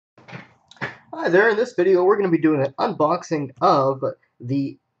Hi there, in this video we're going to be doing an unboxing of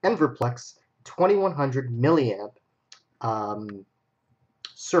the EnerPlex 2100 milliamp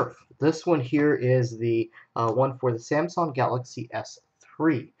Surf. This one here is the one for the Samsung Galaxy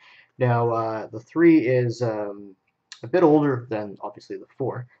S3. Now the 3 is a bit older than obviously the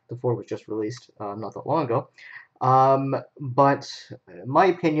 4. The 4 was just released not that long ago. But in my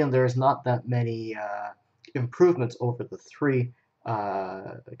opinion there's not that many improvements over the 3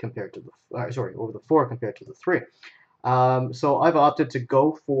 compared to the over the 4 compared to the 3. So I've opted to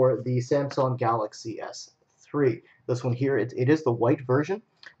go for the Samsung Galaxy S3. This one here, it is the white version,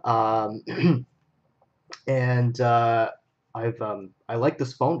 and I like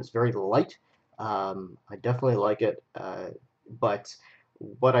this phone. It's very light. I definitely like it, but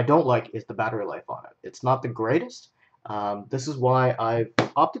what I don't like is the battery life on it. It's not the greatest. This is why I've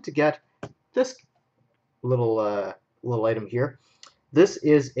opted to get this little item here. This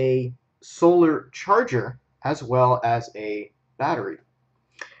is a solar charger as well as a battery.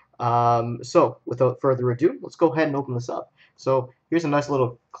 So without further ado, let's go ahead and open this up. So here's a nice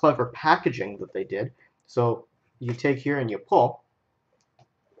little clever packaging that they did. So you take here and you pull.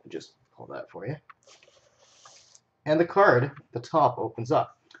 Just pull that for you. And the card, the top, opens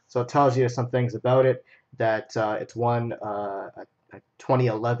up. So it tells you some things about it, that it's won a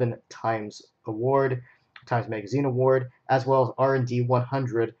 2011 Times Magazine Award, as well as R&D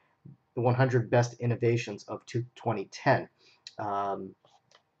 100, the 100 Best Innovations of 2010.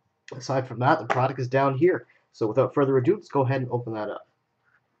 Aside from that, the product is down here. So without further ado, let's go ahead and open that up.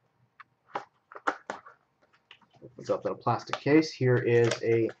 Opens up in a plastic case. Here is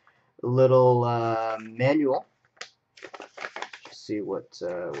a little manual. Let's see what it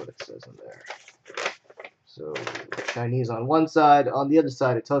says in there. So Chinese on one side, on the other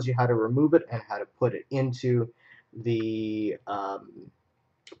side it tells you how to remove it and how to put it into the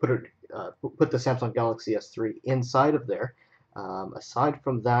put the Samsung Galaxy S3 inside of there. Aside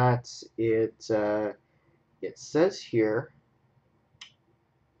from that, it says here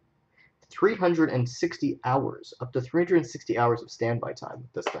 360 hours, up to 360 hours of standby time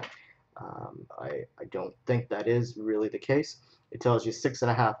with this thing. I don't think that is really the case. It tells you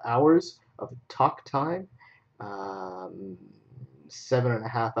 6.5 hours of talk time,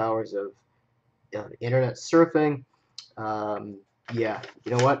 7.5 hours of internet surfing. Yeah,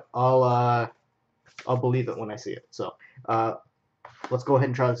 you know what? I'll believe it when I see it. So let's go ahead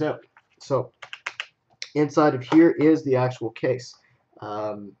and try this out. So inside of here is the actual case.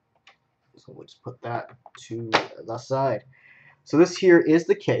 So we'll just put that to the side. So this here is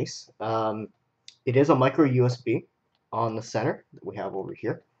the case. It is a micro USB on the center that we have over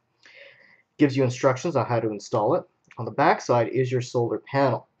here. Gives you instructions on how to install it. On the back side is your solar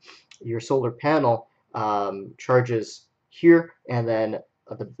panel. Your solar panel charges here, and then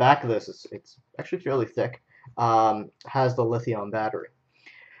at the back of this, it's actually fairly thick, has the lithium battery.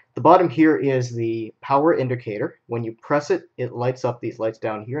 The bottom here is the power indicator. When you press it, it lights up these lights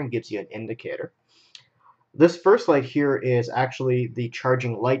down here and gives you an indicator. This first light here is actually the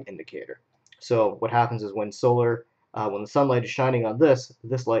charging light indicator. So what happens is when the sunlight is shining on this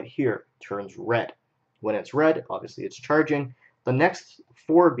light here turns red. When it's red, obviously it's charging. The next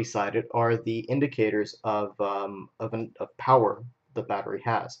 4 beside it are the indicators of power the battery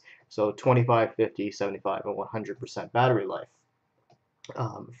has. So 25, 50, 75, and 100% battery life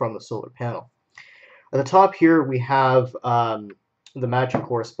from the solar panel. At the top here we have the matching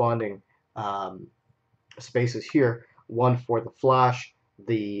corresponding spaces here. One for the flash,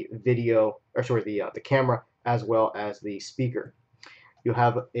 the video, or sorry, the camera, as well as the speaker. You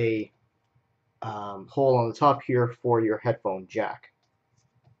have a hole on the top here for your headphone jack.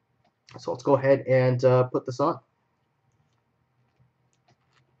 So let's go ahead and put this on.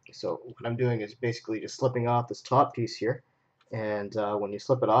 So what I'm doing is basically just slipping off this top piece here, and when you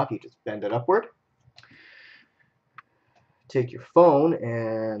slip it off, you just bend it upward. Take your phone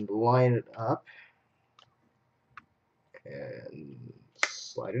and line it up and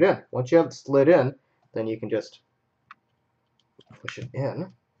slide it in. Once you have it slid in, then you can just push it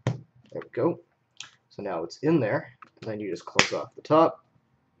in. There we go. So now it's in there, and then you just close off the top,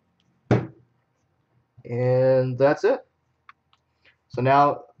 and that's it. So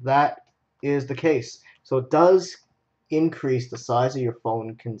now that is the case. So it does increase the size of your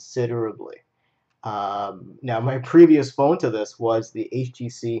phone considerably. Now my previous phone to this was the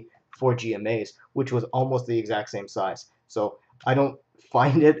HTC 4G Amaze, which was almost the exact same size. So I don't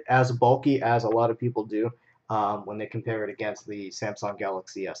find it as bulky as a lot of people do when they compare it against the Samsung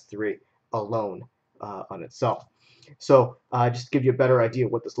Galaxy S3 alone on itself. So just to give you a better idea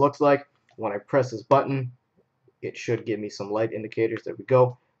of what this looks like, when I press this button, it should give me some light indicators. There we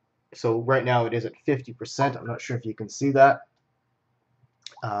go. So right now it is at 50%. I'm not sure if you can see that,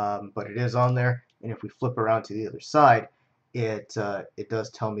 but it is on there. And if we flip around to the other side, it does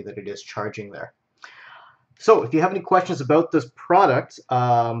tell me that it is charging there. So if you have any questions about this product,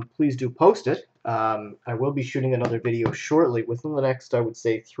 please do post it. I will be shooting another video shortly, within the next, I would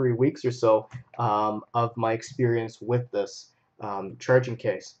say, 3 weeks or so, of my experience with this charging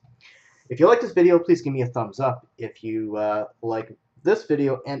case. If you like this video, please give me a thumbs up. If you like this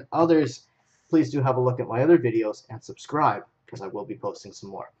video and others, please do have a look at my other videos and subscribe, because I will be posting some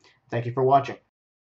more. Thank you for watching.